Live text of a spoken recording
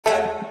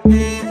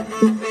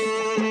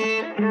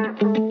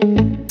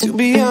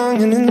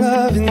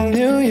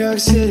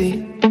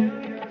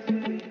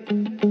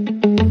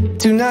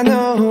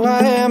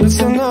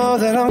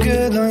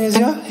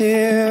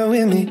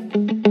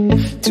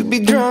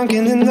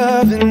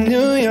love in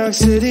New York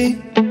City.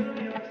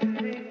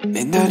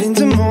 Midnight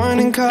into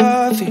morning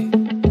coffee,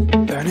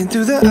 burning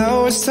through the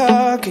hours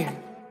talking.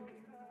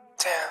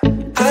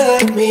 Damn, I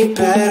like me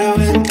better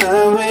when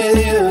I'm with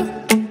you.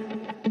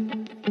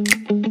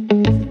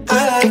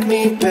 I like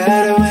me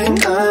better when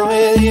I'm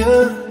with you.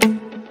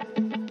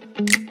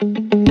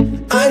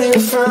 I knew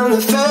from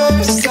the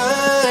first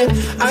time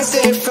I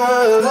stayed for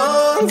a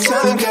long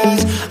time,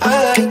 'cause I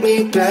like me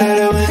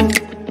better when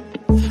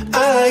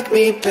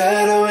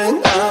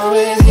I'm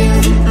with you.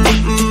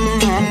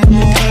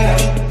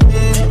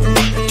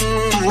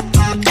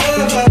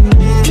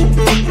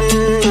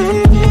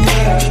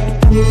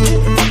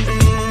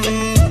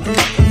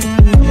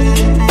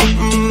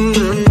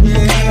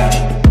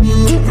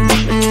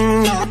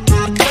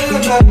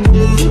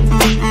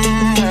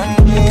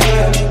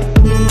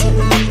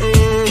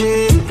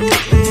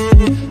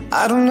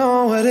 I don't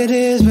know what it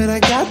is, but I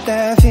got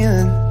that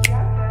feeling.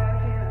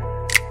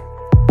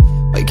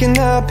 Waking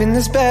up in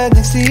this bed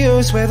next to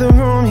you, swear the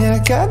room, yeah,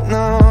 got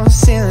no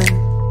ceiling.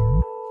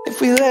 If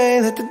we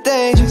lay, let the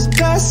day just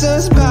pass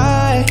us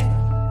by.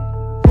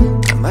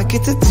 I might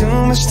get to too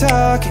much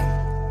talking,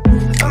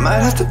 I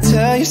might have to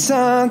tell you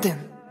something.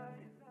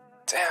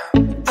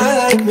 Damn, I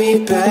like me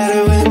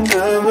better when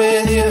I'm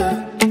with you.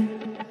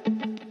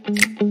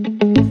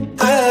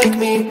 I like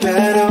me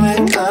better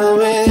when I'm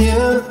with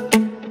you.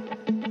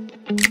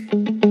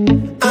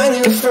 I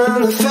knew from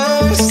the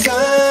first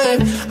time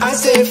I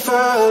stayed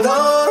for a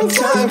long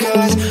time,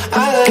 'cause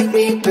I like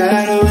me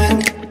better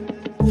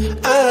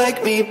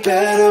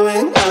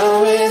when I'm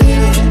with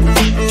you.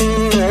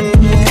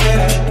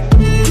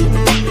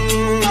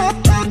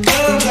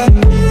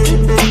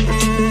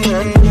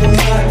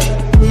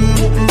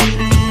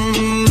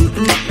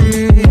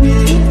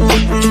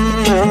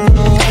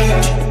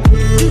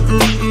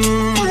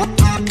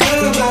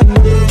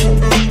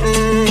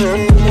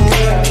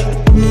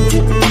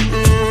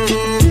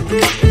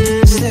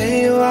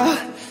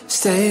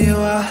 Stay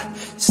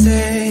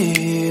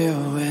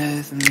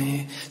with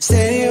me.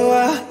 Stay a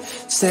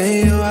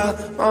while,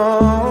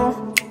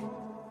 oh.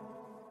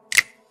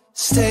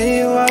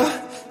 Stay a while,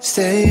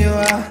 stay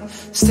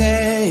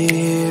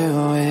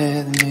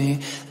with me.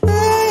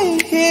 Lay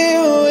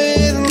here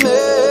with me.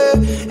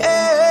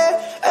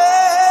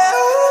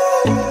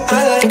 I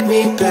like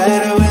me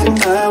better when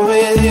I'm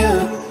with you.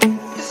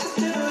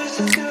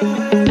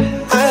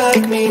 I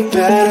like me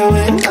better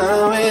when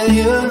I'm with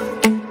you.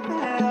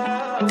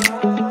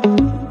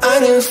 I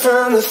knew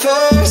from the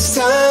first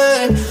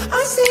time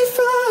I stayed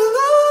for a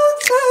long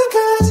time,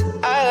 'cause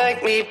I like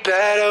me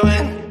better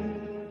when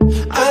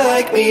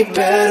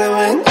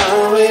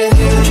I'm with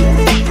you.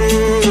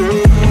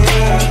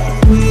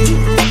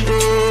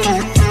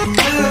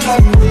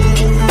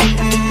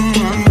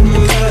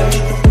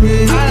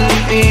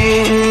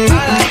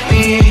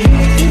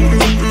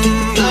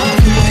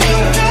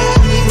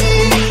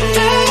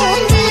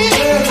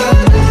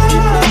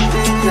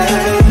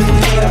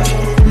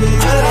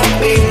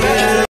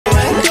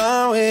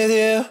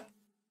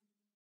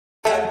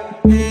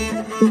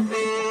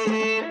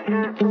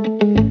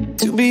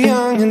 To be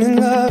young and in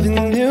love in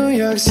New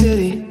York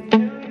City.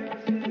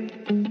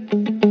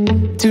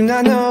 Do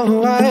not know who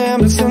I am,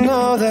 but still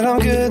know that I'm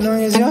good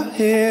long as you're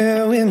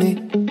here with me.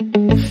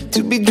 To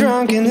be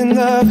drunk and in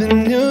love in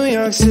New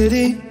York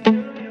City.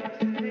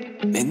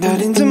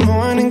 Midnight into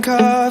morning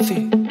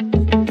coffee,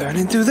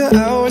 burning through the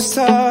hours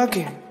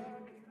talking.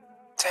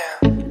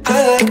 Damn, I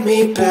like me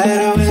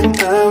better when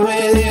I'm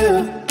with you.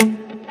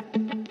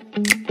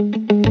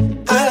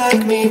 I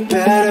like me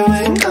better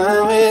when I'm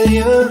with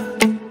you.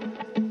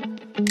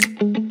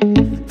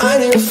 I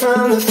knew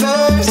from the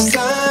first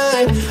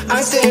time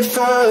I stayed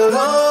for a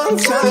long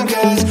time,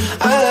 'cause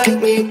I like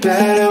me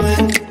better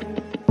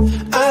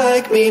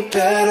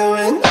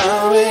when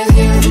I'm with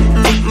you.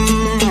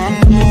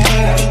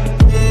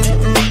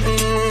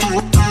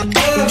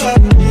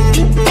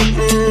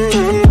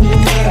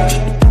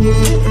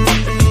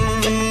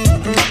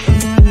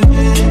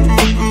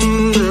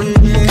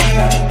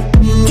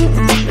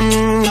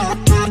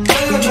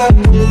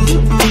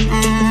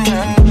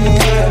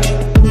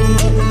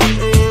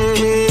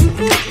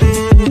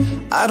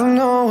 I don't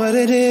know what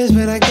it is,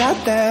 but I got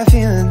that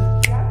feeling.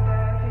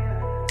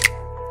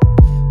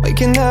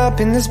 Waking up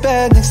in this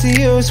bed next to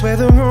you, swear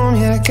the room,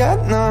 yeah, got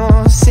no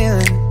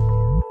ceiling.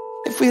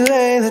 If we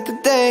lay, let the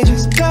day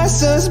just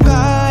pass us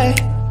by.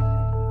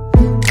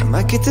 I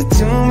might get to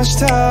too much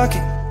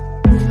talking,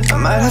 I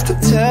might have to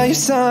tell you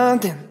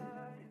something.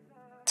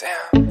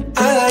 Damn,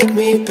 I like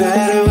me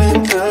better when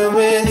I'm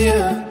with you.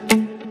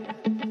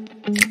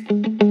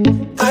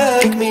 I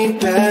like me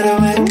better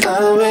when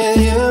I'm with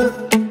you.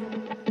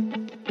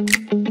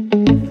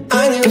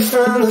 I knew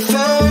from the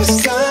first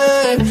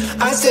time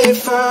I stayed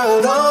for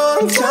a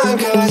long time,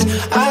 'cause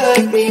I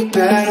like me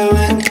better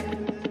when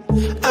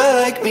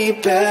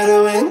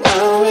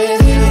I'm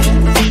with you.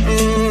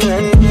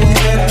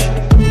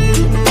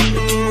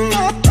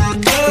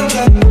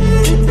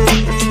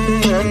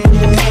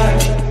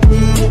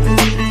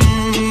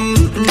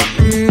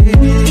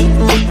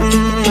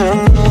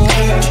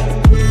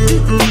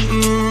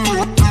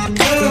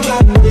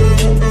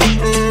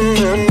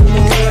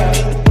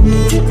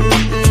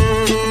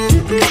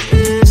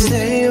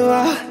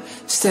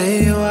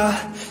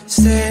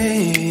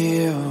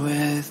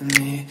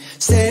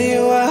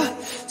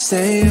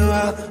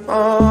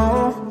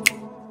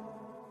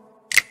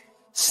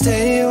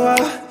 Stay a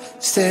while,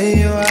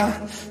 stay a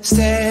while,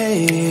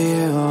 stay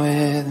here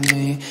with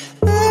me.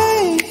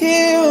 Lay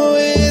here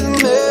with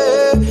me.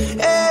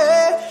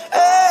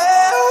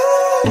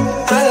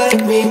 I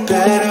like me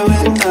better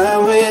when I'm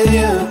with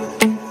you.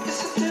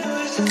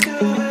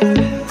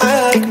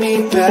 I like me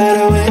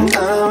better when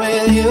I'm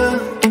with you.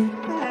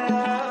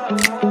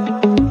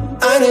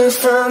 I knew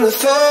from the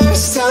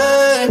first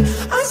time,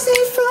 I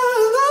stayed for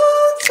a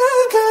long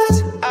time, 'cause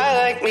I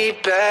like me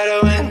better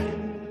when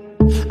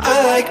I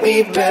like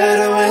me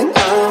better when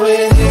I'm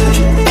with you.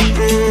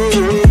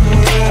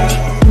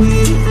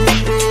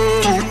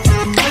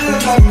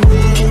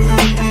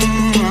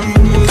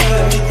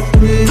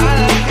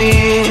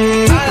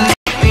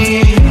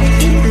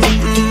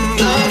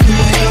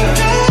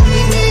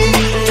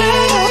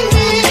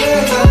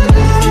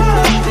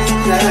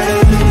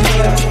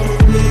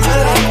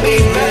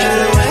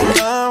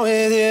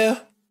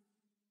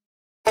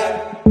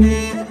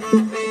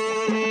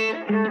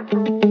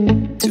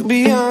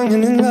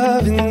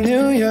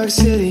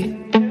 City.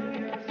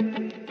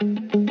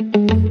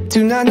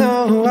 Do not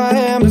know who I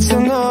am, but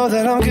still know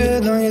that I'm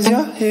good long as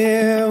you're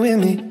here with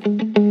me.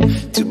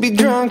 To be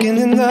drunk and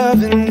in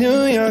love in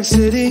New York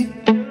City.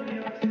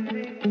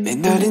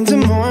 Midnight into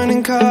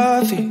morning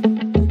coffee,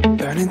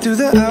 burning through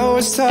the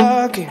hours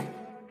talking.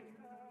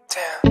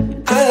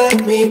 Damn, I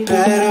like me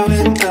better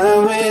when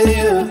I'm with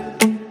you.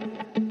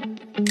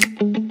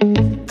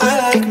 I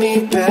like me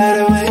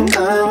better when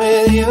I'm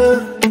with you.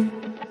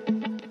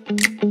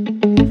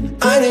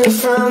 I knew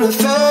from the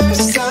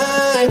first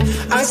time,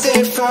 I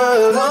stayed for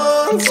a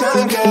long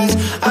time, 'cause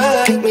I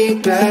like me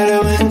better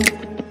when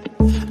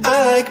I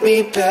like me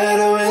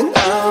better when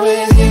I'm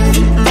with you.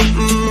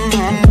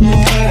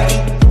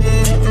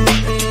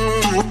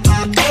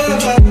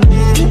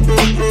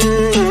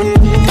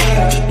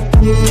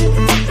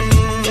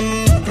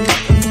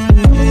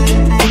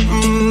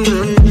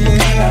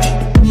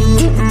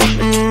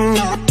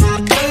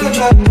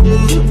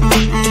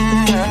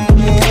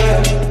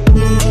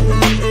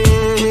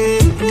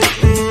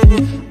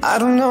 I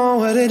don't know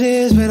what it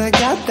is, but I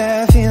got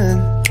that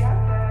feeling.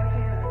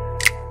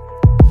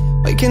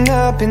 Waking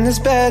up in this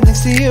bed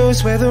next to you,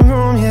 swear the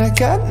room, yeah,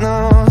 got no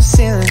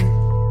ceiling.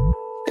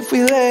 If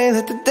we lay,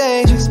 let the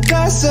day just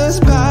pass us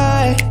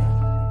by.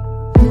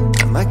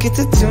 I might get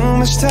to too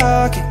much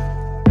talking,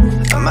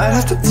 I might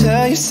have to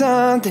tell you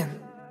something.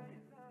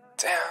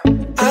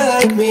 Damn, I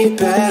like me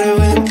better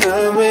when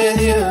I'm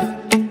with you.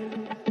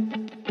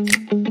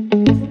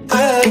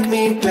 I like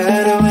me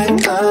better when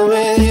I'm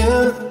with you.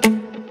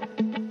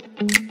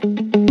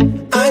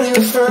 I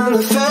knew from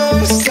the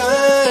first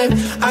time,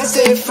 I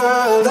stayed for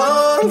a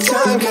long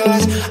time,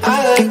 'cause I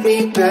like me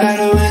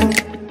better when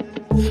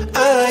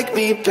I like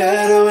me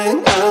better when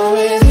I'm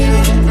with you.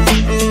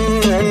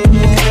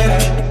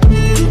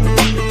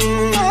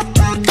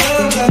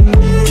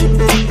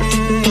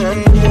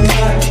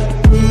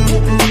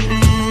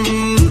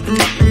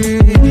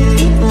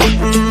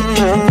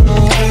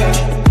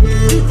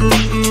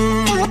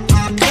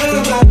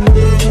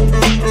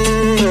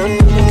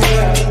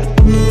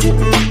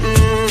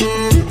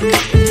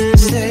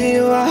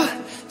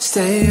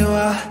 Stay a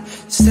while,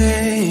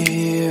 stay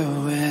here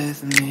with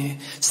me.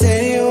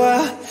 Stay a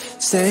while,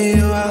 stay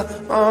a while,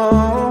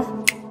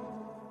 oh.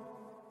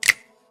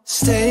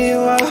 Stay a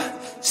while,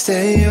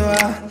 stay a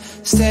while,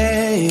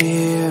 stay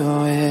here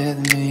with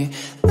me.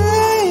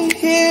 Lay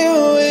here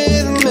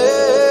with me.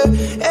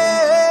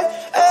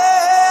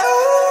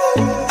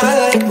 I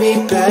like me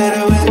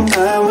better when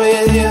I'm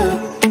with you.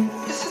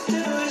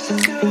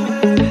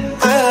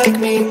 I like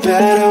me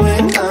better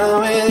when I'm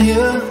with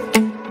you.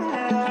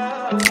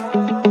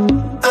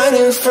 I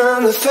knew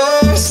from the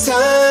first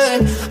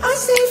time, I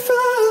stayed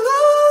for a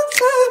long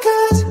time,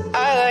 'cause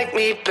I like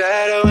me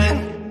better when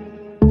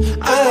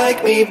I like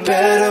me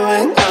better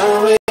when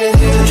I'm with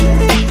you.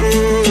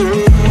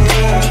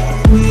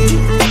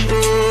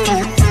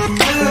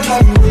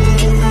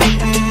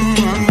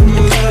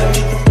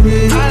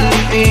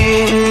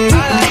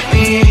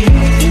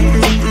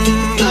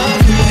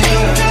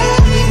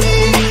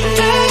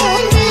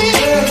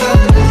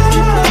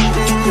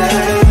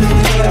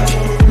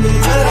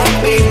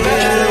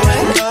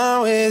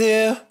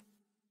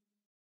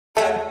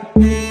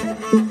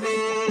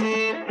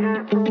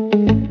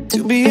 To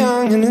be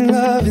young and in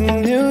love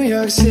in New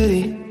York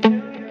City.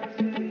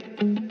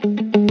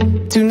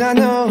 Do not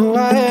know who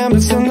I am,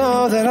 but still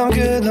know that I'm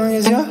good long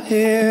as you're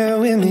here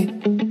with me.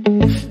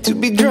 To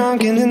be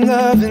drunk and in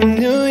love in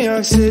New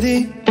York City.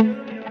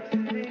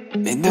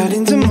 Midnight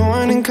into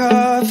morning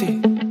coffee,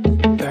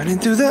 burning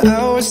through the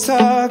hours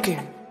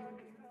talking.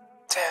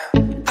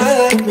 Damn, I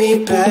like me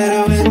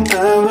better when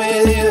I'm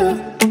with you.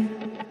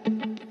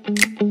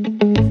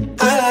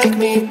 I like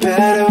me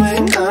better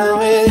when I'm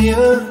with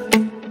you.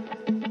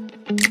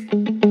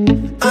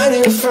 I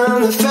knew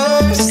from the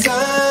first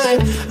time,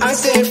 I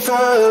stayed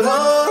for a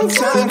long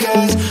time,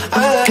 'cause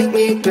I like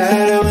me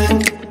better when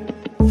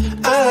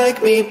I like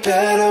me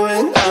better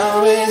when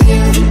I'm with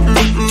you.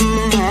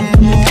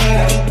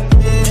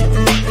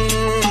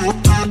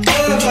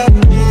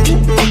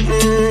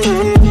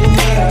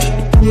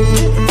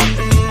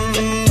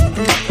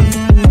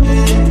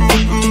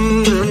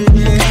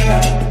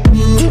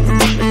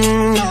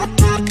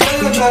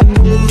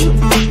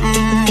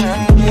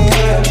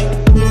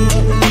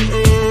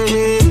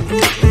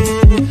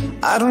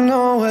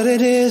 know what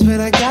it is, but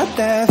I got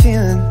that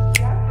feeling.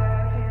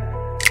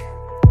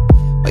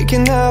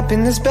 Waking up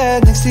in this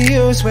bed next to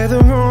you, swear the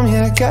room,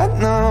 yeah, got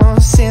no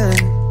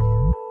ceiling.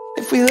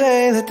 If we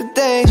lay, let the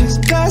day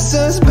just pass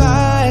us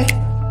by.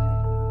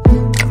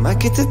 I might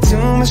get to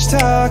too much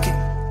talking,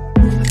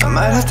 I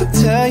might have to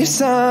tell you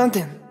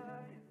something.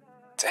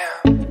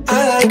 Damn. I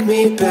like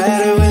me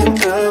better when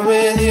I'm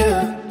with you.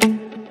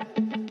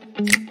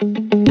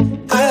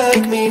 I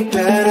like me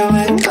better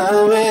when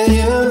I'm with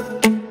you.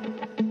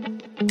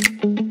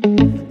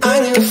 I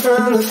knew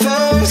from the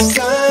first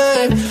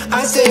time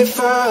I'd stay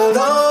for a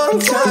long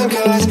time,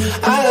 'cause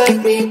I like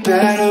me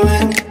better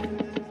when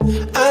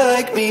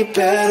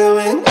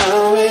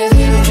I'm with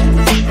you.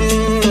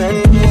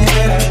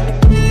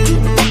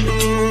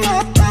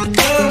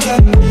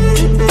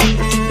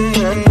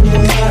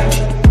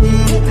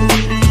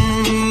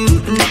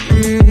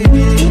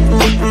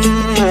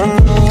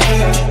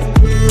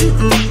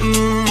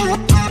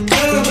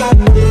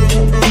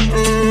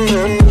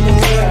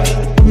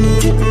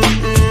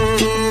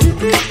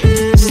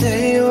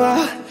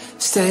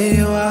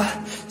 Stay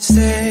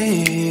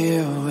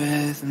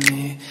with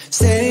me.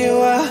 Stay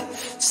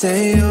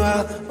a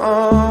while,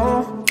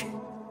 oh.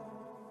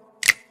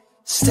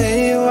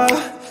 Stay a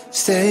while,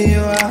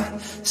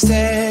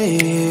 stay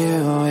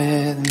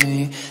with me.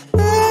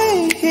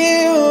 Lay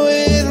here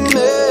with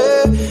me.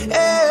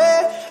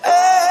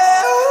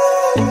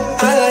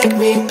 I like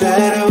me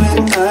better when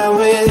I'm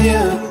with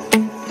you.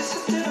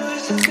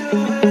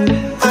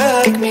 I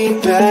like me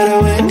better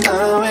when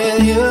I'm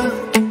with you.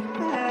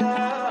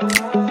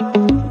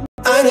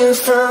 I knew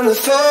from the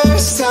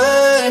first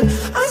time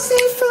I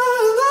stayed for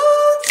a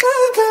long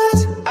time,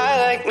 'cause I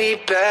like me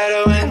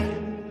better when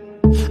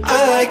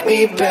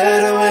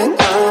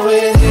I'm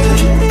with you.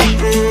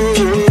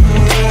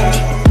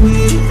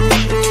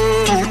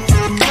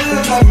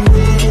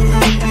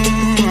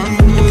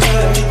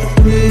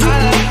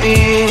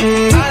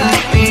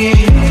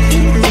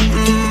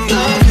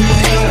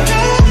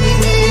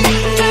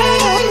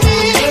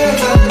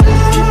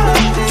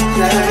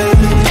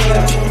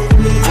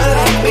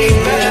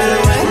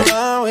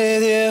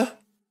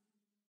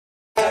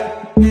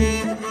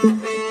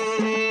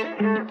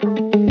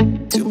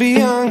 To be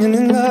young and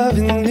in love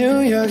in New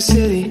York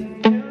City.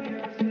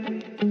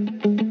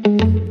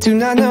 Do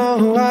not know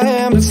who I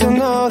am, but still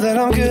know that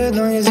I'm good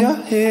long as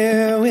you're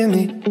here with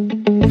me.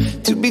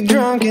 To be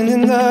drunk and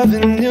in love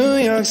in New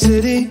York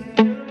City.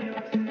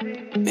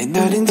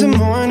 Midnight into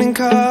morning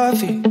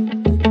coffee,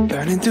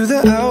 burning through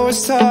the hours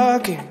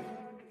talking.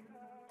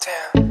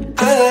 Damn.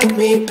 I like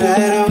me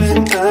better when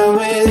I'm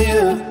with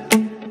you.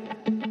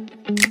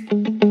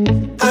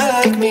 I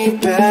like me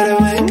better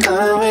when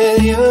I'm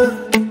with you.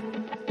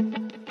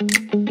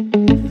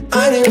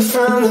 I knew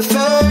from the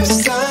first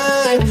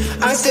time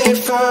I'd stay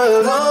for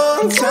a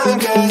long time,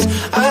 'cause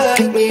I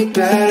like me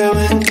better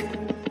when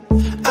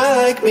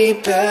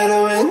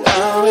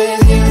I'm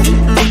with you.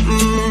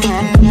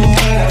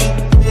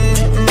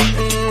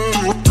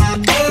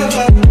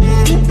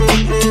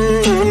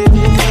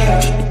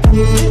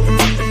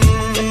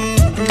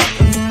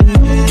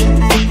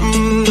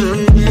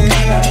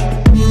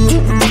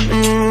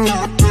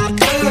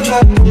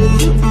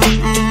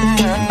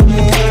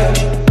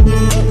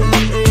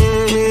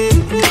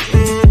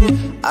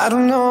 I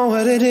don't know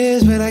what it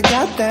is, but I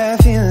got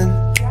that feeling.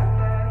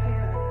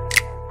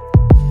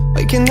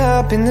 Waking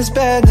up in this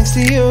bed next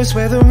to you,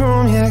 swear the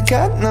room, yeah,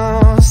 got no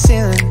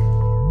ceiling.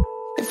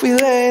 If we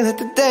lay, let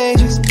the day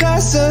just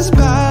pass us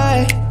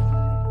by.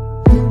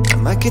 I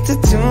might get to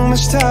too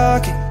much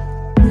talking,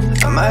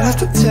 I might have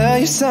to tell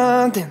you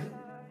something.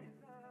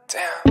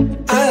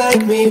 Damn. I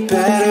like me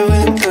better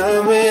when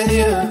I'm with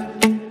you.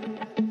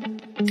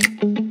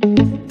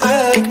 I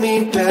like me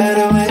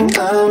better when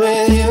I'm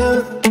with you.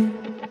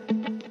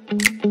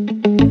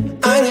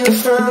 I knew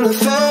from the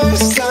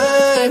first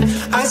time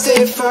I'd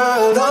stay for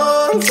a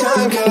long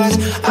time, 'cause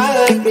I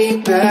like me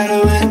better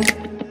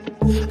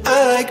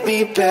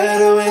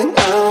when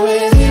I'm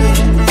with you.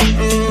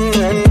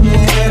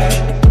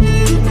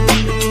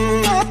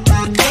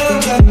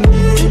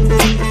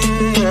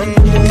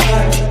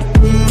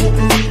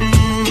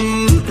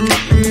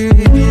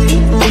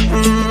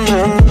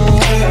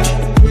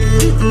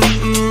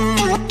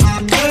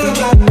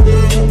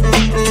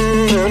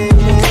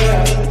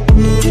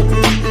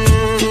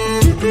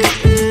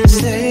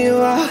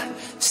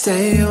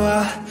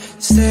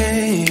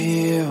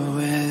 Stay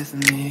with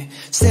me.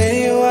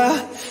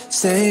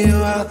 Stay a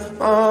while,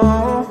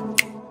 oh.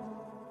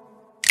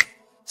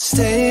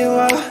 Stay a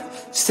while,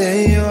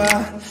 stay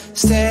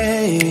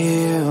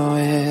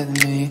with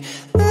me.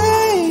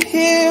 Lay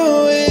here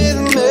with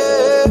me.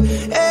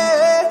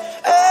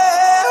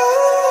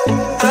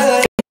 I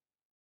like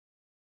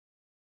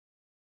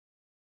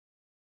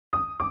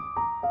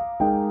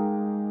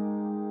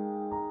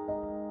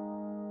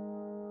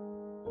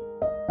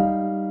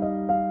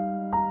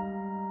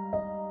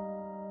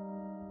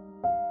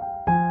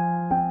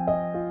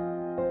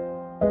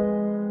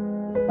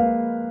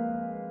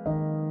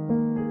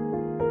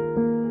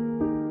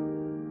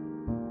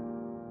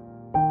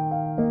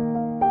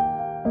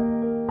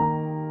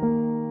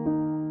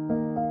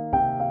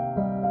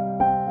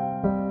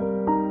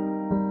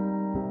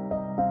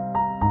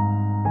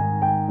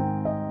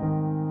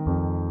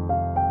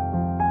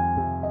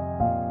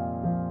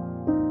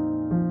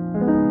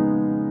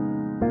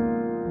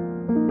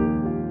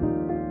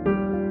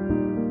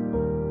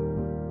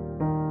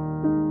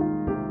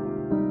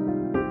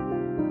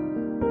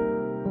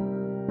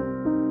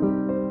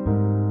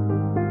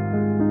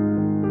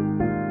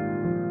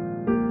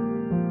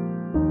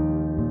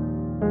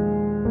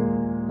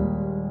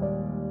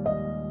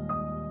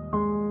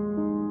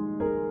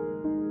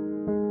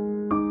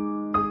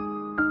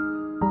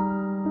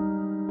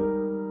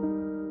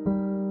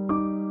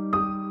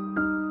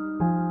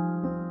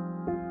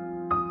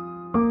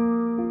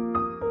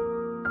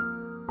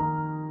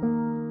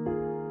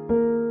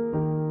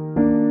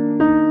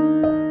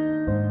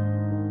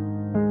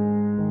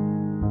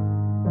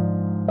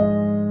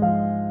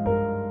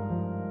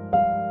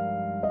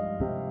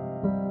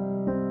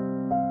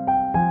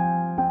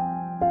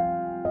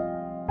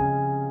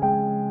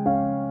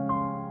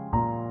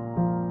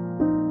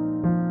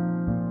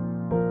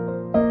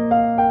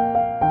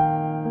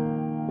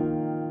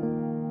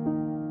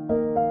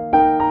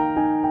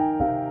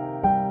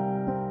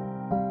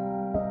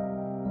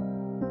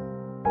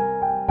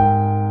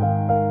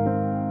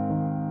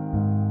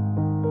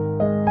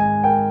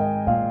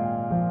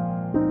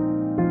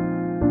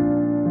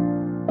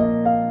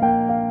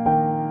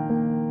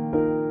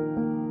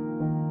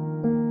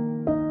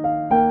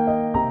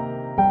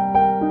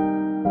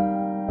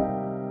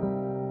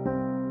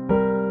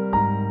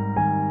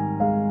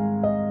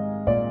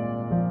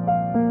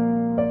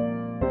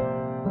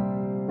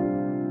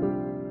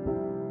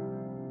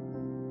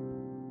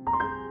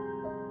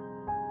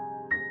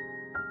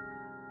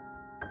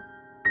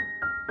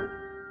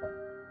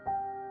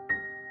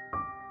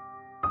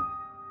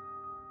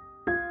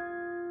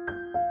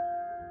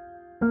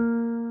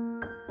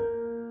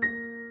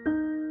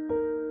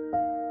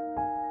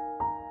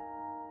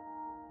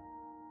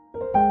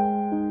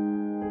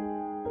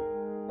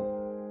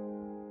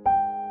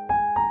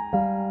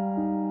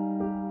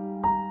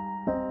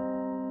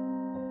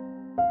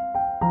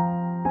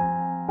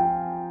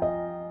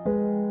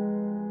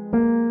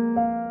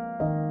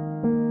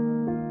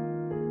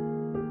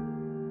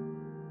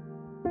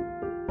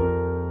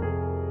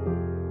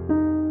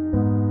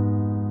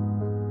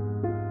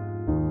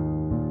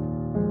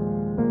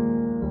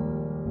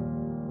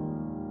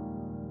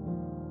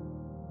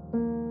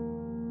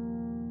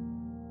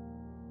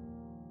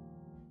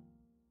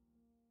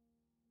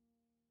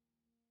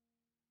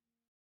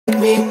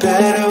me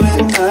better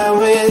when I'm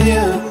with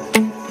you.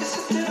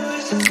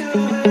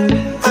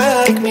 I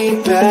like me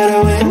better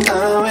when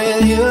I'm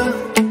with you.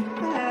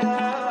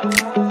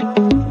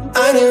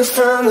 I knew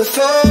from the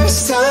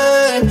first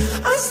time,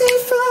 I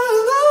stayed for a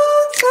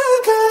long time,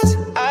 'cause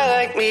I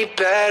like me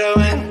better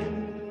when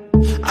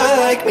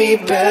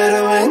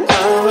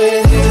I'm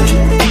with you.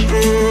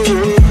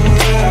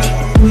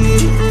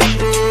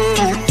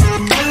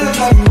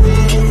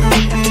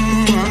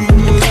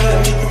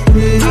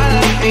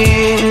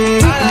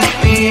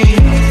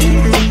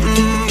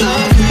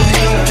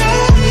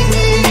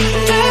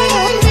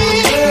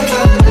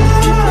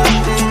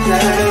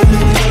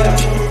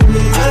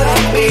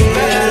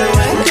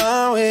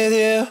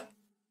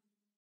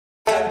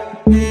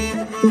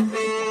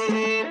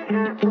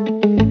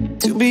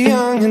 To be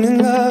young and in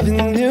love in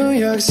New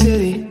York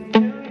City.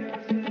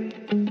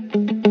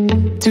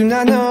 Do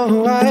not know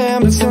who I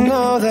am, but still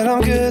know that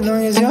I'm good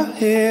long as you're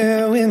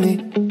here with me.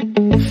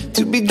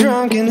 To be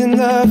drunk and in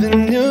love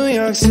in New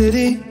York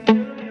City.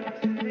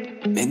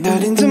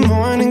 Midnight into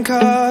morning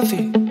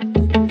coffee,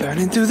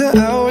 burning through the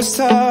hours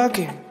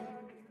talking.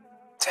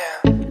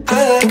 Damn, I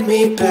like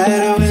me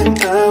better when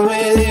I'm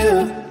with you.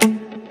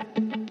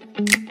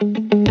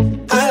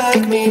 I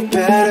like me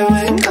better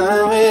when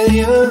I'm with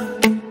you.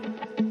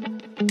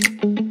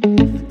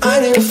 I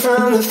knew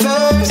from the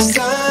first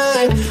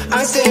time,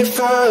 I stayed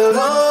for a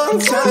long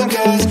time,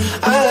 'cause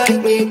I like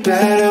me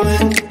better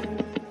when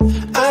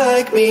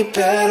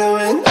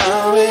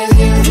I'm with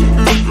you.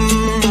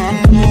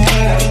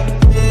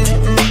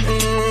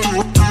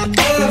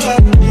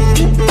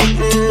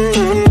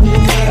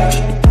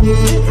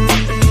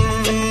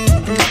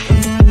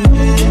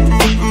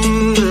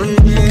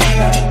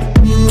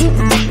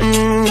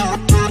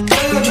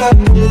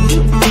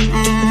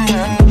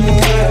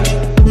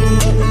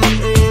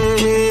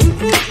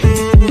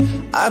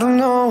 I don't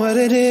know what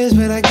it is,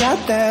 but I got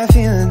that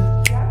feeling.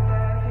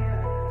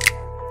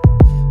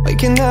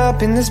 Waking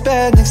up in this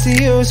bed next to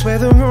you, swear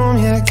the room,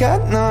 yeah,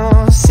 got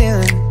no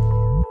ceiling.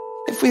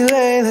 If we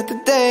lay, let the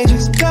day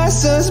just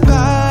pass us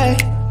by.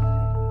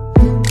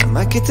 I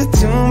might get to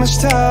too much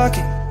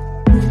talking,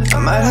 I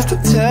might have to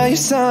tell you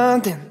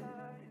something.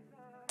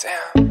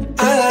 Damn,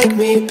 I like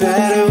me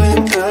better when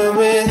I'm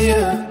with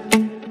you.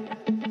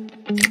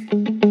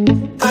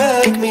 I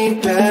like me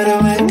better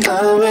when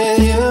I'm with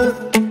you.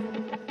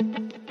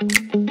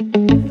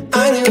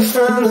 I knew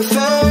from the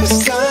first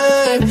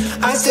time,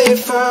 I stayed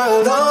for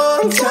a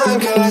long time,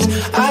 'cause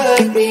I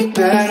like me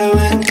better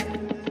when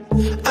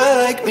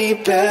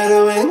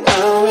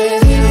I'm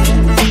with you.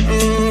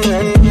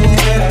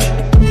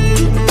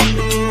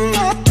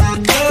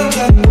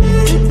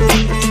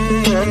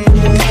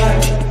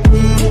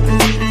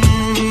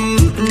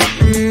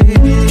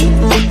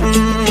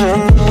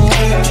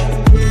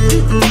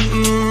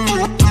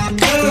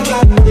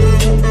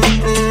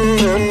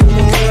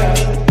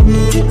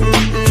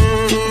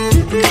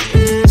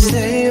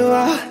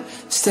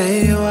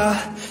 Stay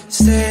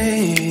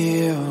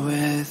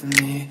with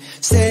me.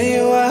 Stay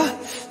a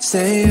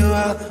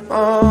while,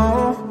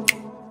 oh.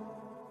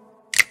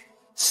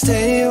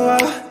 Stay a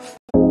while.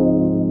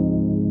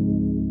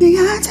 We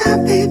got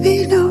time,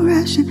 baby, no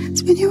rushing.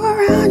 Spin you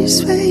around, you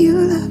swear you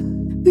love.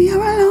 We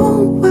are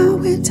alone while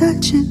we're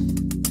touching.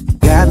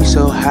 Got me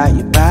so hot,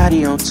 your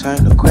body on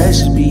turn. No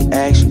questions be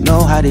asked, you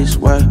know how this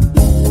work.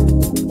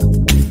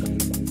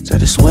 So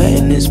the sweat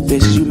in this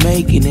bitch, you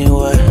making it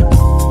work.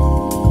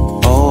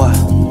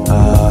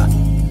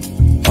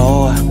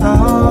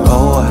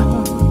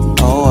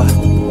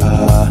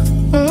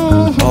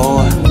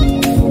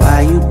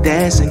 Why you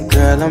dancing,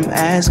 girl? I'm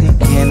asking,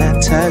 can I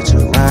touch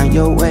around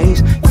your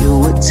waist?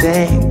 You a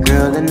 10,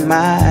 girl, in my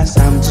eyes.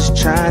 I'm just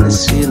trying to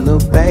see a little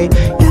babe.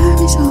 Got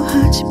me so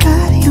hot, your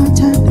body on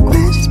turn. The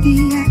questions be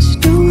asked,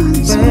 you know how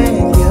this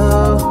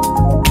work.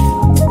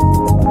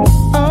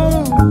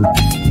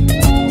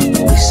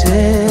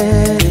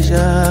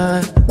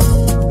 Decision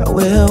I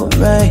will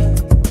make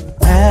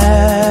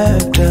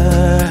after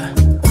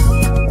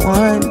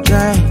one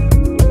drink.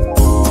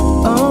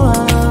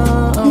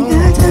 We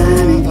got time,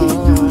 baby,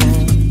 no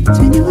rush.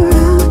 Spin you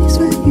around, you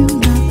swear you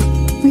love.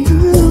 We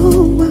are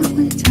alone while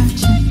we're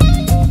touching.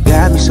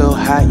 Got me so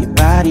hot, your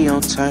body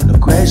on turn. No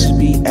questions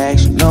be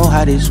asked, you know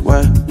how this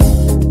work.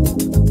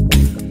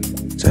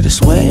 So the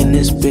sweat in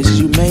this bitch,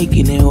 you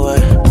making it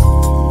work.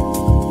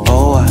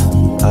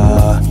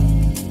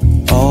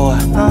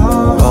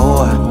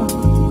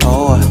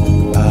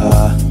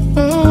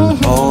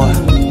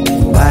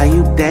 Why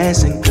you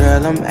dancing,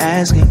 girl? I'm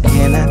asking,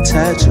 can I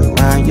touch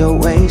around your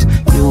waist?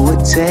 You a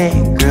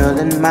 10, girl,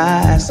 in my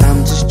eyes.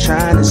 I'm just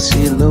trying to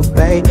see a little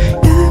babe.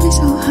 Got me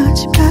so hot,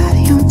 your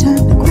body on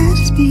turn. The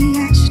questions be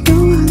asked, you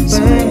know how this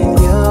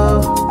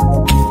work.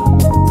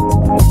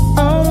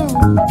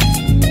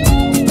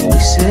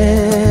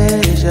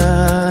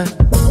 Decision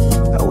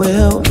I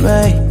will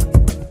make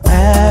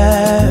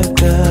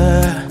after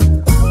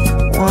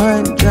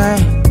one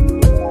drink.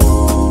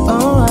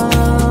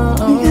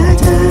 We got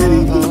time,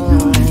 baby, no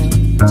rush.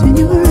 Spin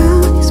you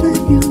around, you swear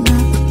you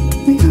love.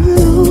 We are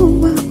alone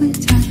while we're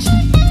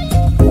touching.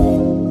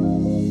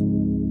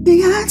 We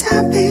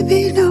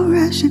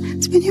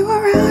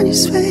you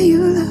swear you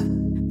love.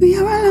 We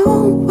are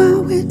alone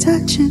while we're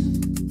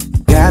touching.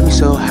 Got me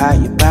so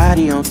hot, your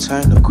body on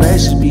turn. No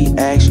questions be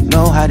asked, you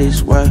know how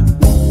this work.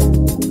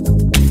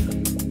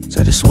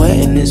 So the sweat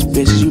in this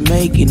bitch, you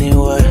making it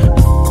work.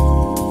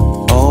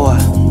 Oh,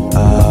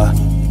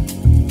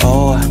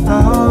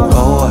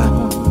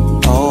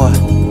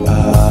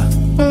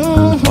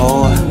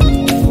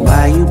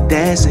 why you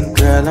dancing,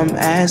 girl? I'm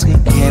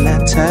asking, can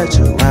I touch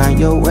around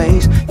your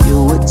waist?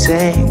 You a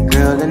 10,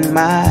 girl, in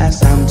my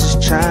eyes. I'm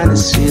just trying to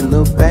see,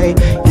 little babe.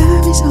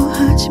 Got me so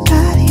hot, your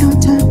body on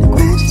turn. The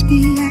questions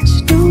be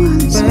asked, you know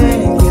how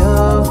this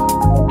work.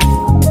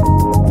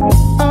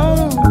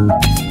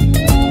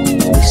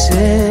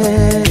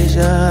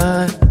 Decision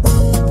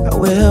I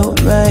will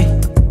make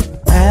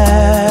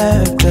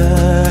after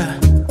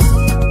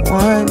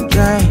one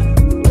drink.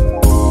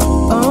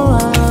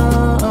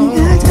 We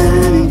got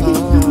time and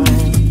keep going.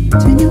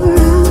 Turn you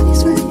around, you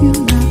swear you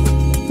love.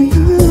 We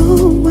are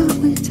alone while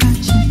we're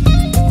touching.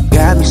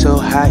 Got me so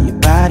hot, your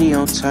body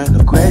on turn.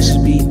 No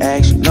questions be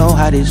asked, you know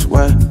how this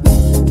work.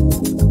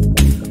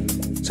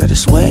 So the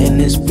sweat in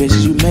this bitch,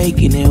 you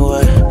making it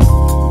work.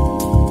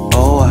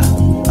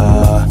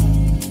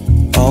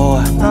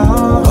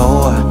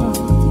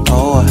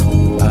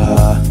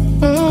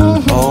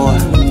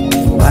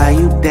 Why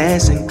you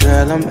dancing,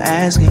 girl? I'm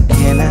asking,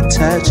 can I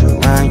touch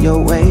around your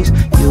waist?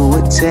 You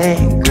a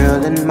 10,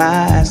 girl, in my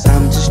eyes.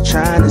 I'm just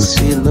trying to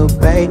see, little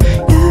babe.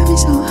 Got me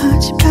so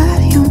hot, your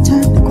body on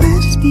turn. The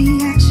questions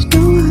be asked, you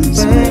know how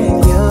this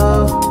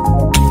work.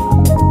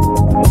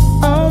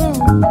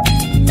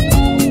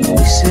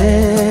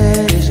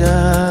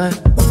 Decision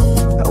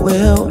I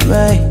will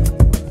make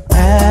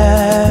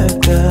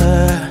after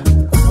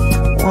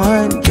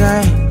one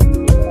drink.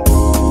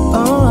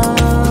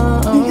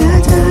 We got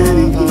time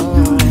and keep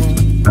going.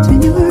 Turn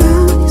you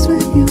around, you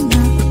swear you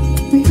love.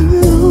 We are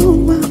alone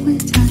while we're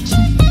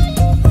touching.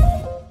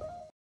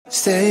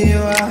 Stay a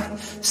while,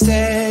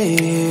 stay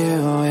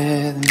here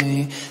with me.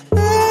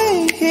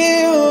 Lay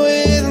here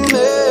with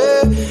me.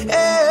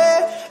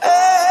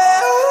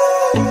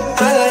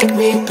 I like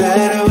me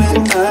better when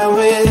I'm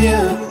with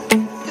you.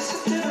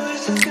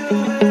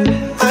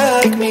 I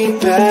like me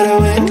better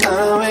when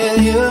I'm with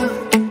you.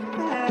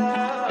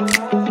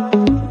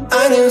 I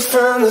knew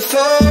from the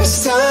first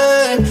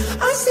time.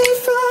 I stayed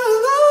for a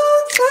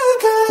long time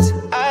 'cause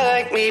I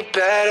like me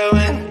better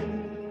when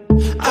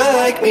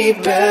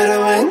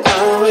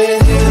I'm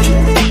with you.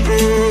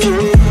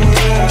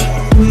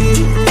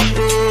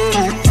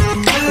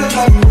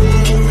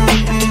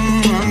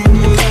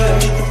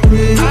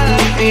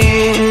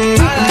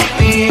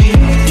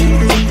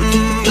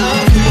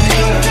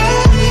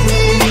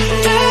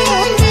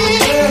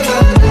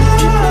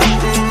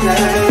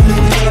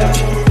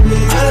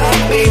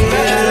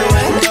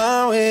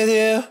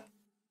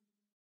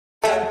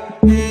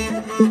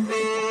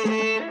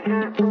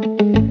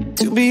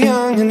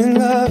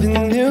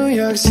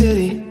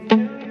 City.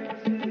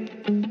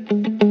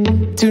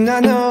 Do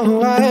not know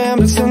who I am,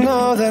 but still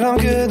know that I'm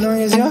good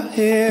long as you're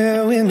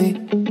here with me.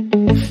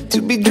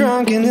 To be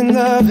drunk and in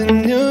love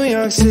in New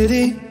York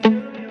City.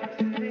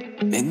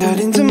 Midnight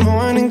into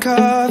morning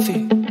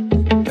coffee,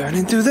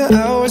 burning through the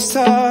hours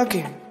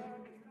talking.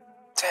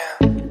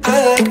 Damn. I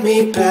like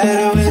me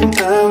better when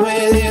I'm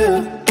with you.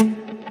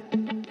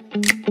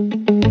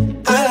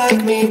 I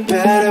like me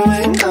better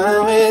when I'm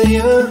with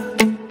you.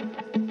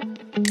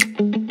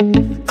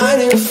 I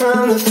knew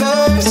from the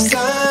first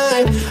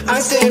time. I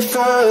stayed for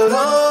a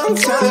long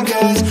time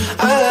 'cause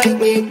I like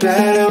me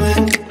better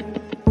when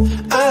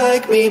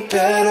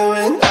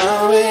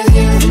I'm with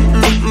you.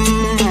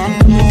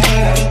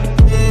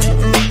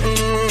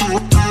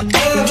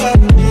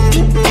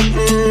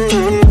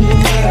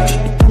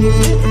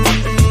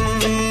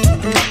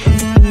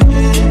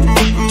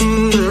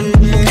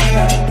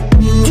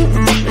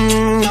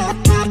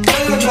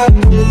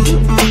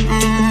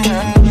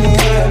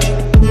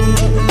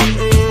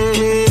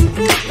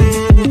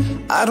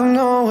 I don't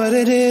know what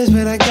it is,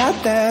 but I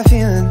got that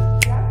feeling.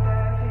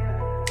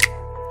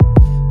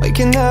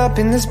 Waking up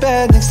in this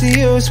bed next to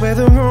you, swear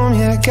the room,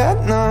 yeah,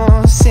 got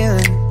no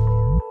ceiling.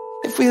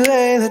 If we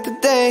lay, let the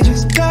day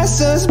just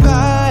pass us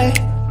by.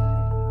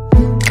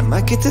 I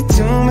might get to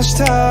too much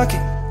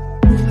talking.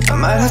 I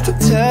might have to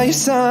tell you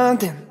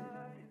something.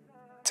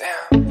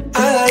 Damn. I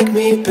like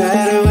me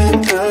better when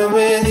I'm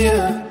with you.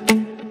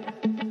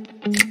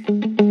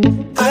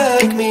 I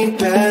like me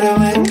better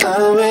when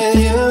I'm with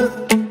you.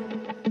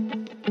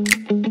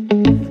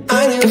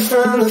 I knew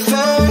from the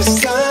first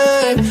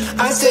time.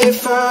 I stayed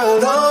for a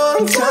long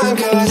time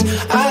 'cause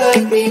I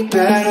like me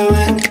better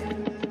when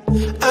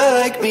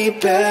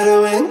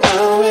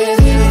I'm with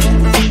you.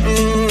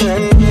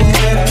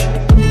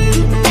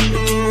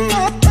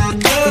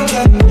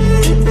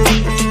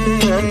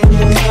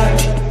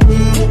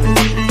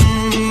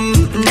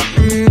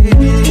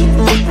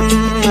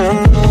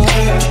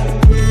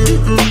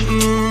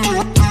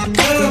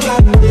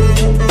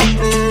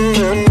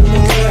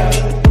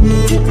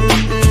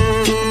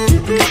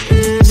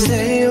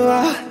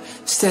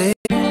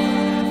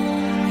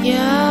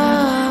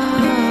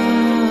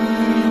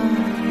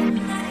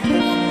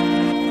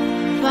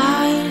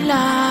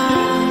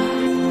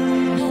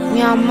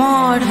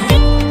 amor,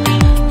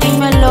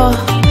 dímelo,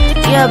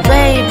 yeah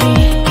baby,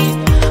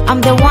 I'm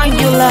the one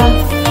you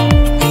love.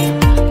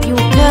 You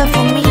care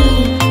for me,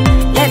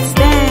 let's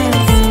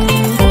dance.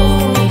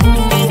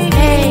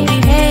 Hey,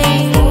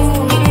 hey,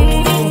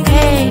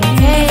 hey,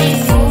 hey.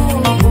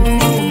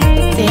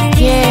 Te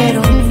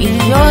quiero y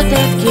yo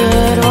te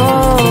quiero.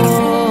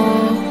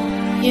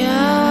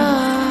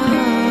 Yeah.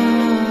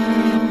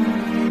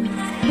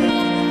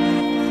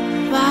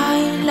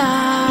 Baila,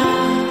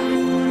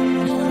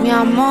 mi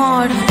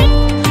amor,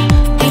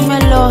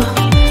 dímelo,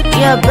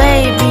 yeah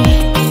baby,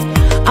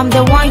 I'm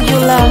the one you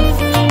love.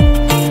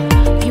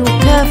 You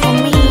care for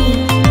me,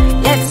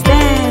 let's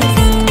dance.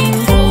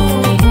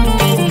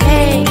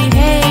 Hey,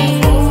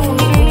 hey,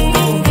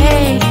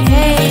 hey,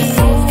 hey.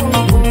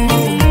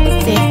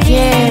 Te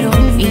quiero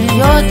y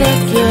yo te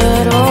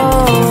quiero.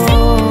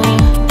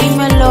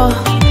 Dímelo,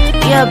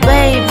 yeah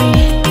baby,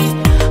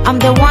 I'm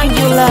the one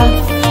you love.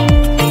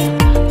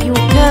 You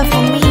care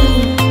for me,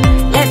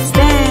 let's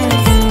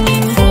dance.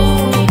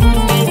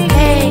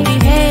 Hey,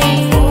 hey,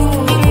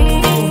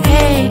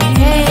 hey,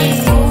 hey.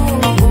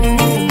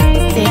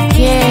 Te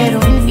quiero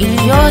y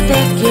yo te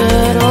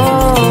quiero.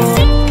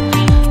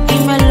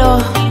 Dímelo,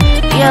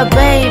 yeah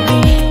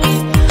baby,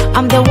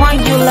 I'm the one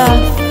you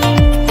love.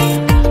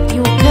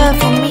 You care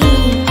for me,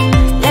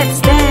 let's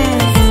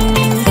dance.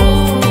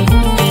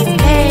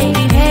 Hey,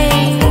 hey,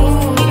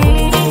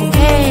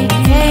 hey,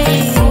 hey.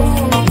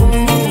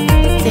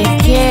 Te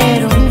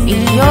quiero y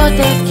yo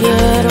te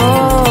quiero.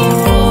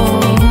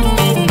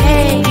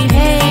 Hey,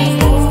 hey,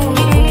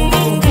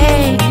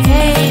 hey,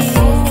 hey.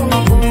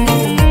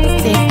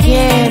 Te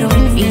quiero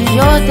y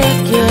yo te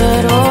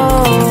quiero.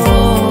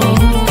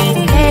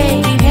 Hey,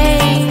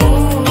 hey,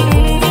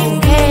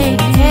 hey,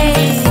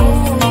 hey.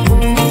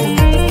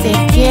 Te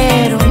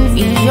quiero y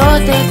yo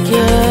te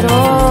quiero.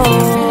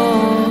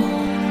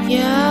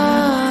 Yeah.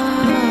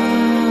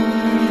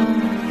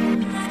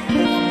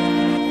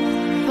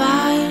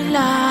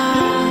 Baila,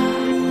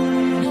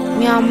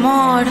 mi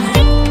amor,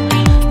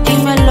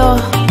 dímelo,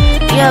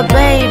 yeah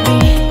baby,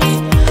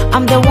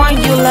 I'm the one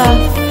you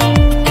love.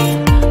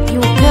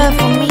 You care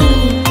for me,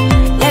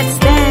 let's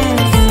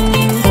dance.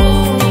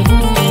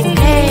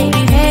 Hey,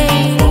 hey,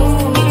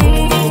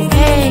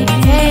 hey,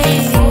 hey.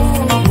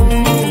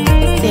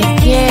 Te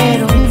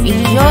quiero y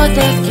yo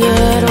te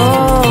quiero.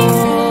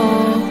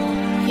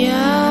 Yeah.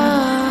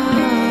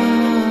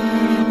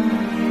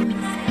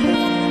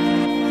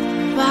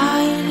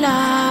 Baila,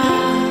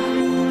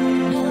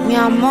 mi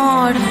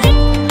amor,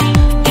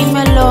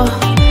 dímelo,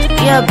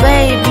 yeah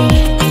baby,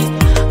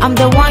 I'm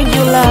the one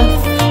you love.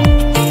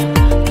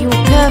 You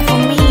care for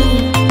me,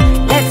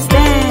 let's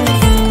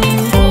dance.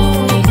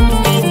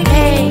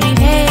 Hey,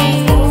 hey,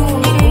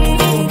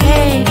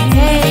 hey,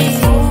 hey.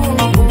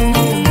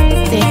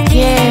 Te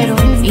quiero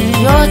y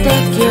yo te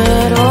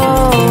quiero.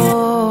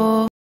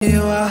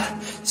 You are,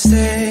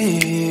 stay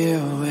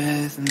here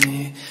with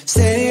me.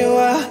 Stay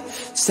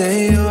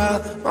you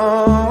are,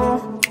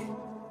 oh.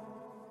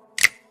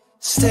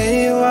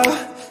 Stay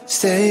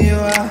you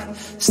are,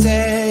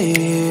 stay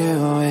here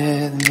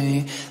with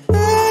me.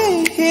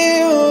 Lay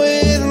here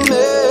with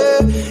me.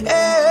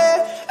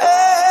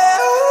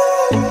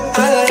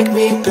 I like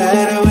me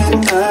better when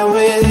I'm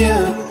with you.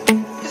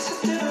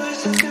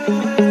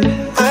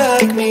 I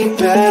like me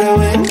better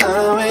when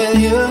I'm with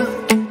you.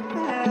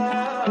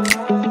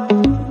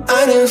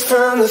 I knew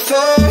from the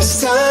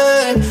first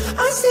time,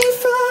 I stayed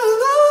for a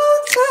long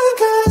time,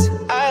 'cause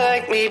I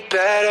like me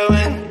better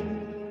when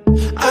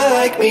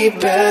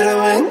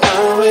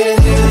I'm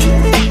with you.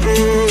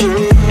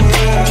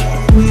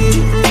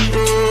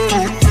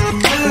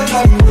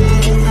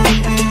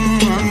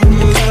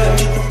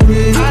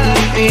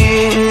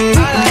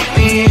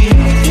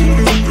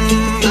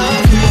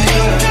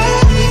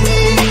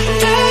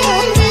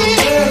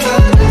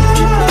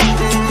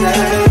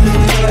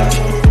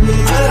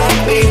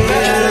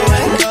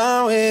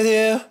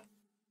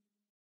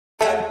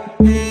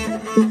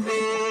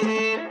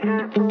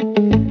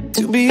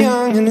 To be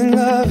young and in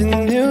love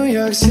in New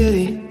York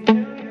City.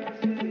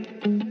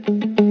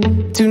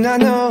 Do not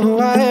know who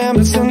I am,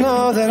 but still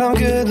know that I'm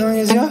good long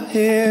as you're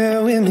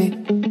here with me.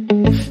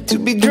 To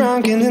be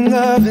drunk and in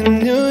love in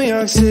New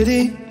York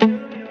City.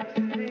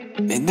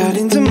 Midnight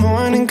into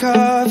morning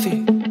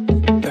coffee,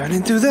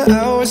 burning through the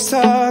hours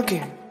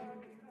talking.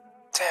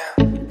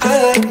 Damn, I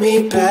like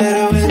me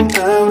better when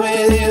I'm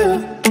with you.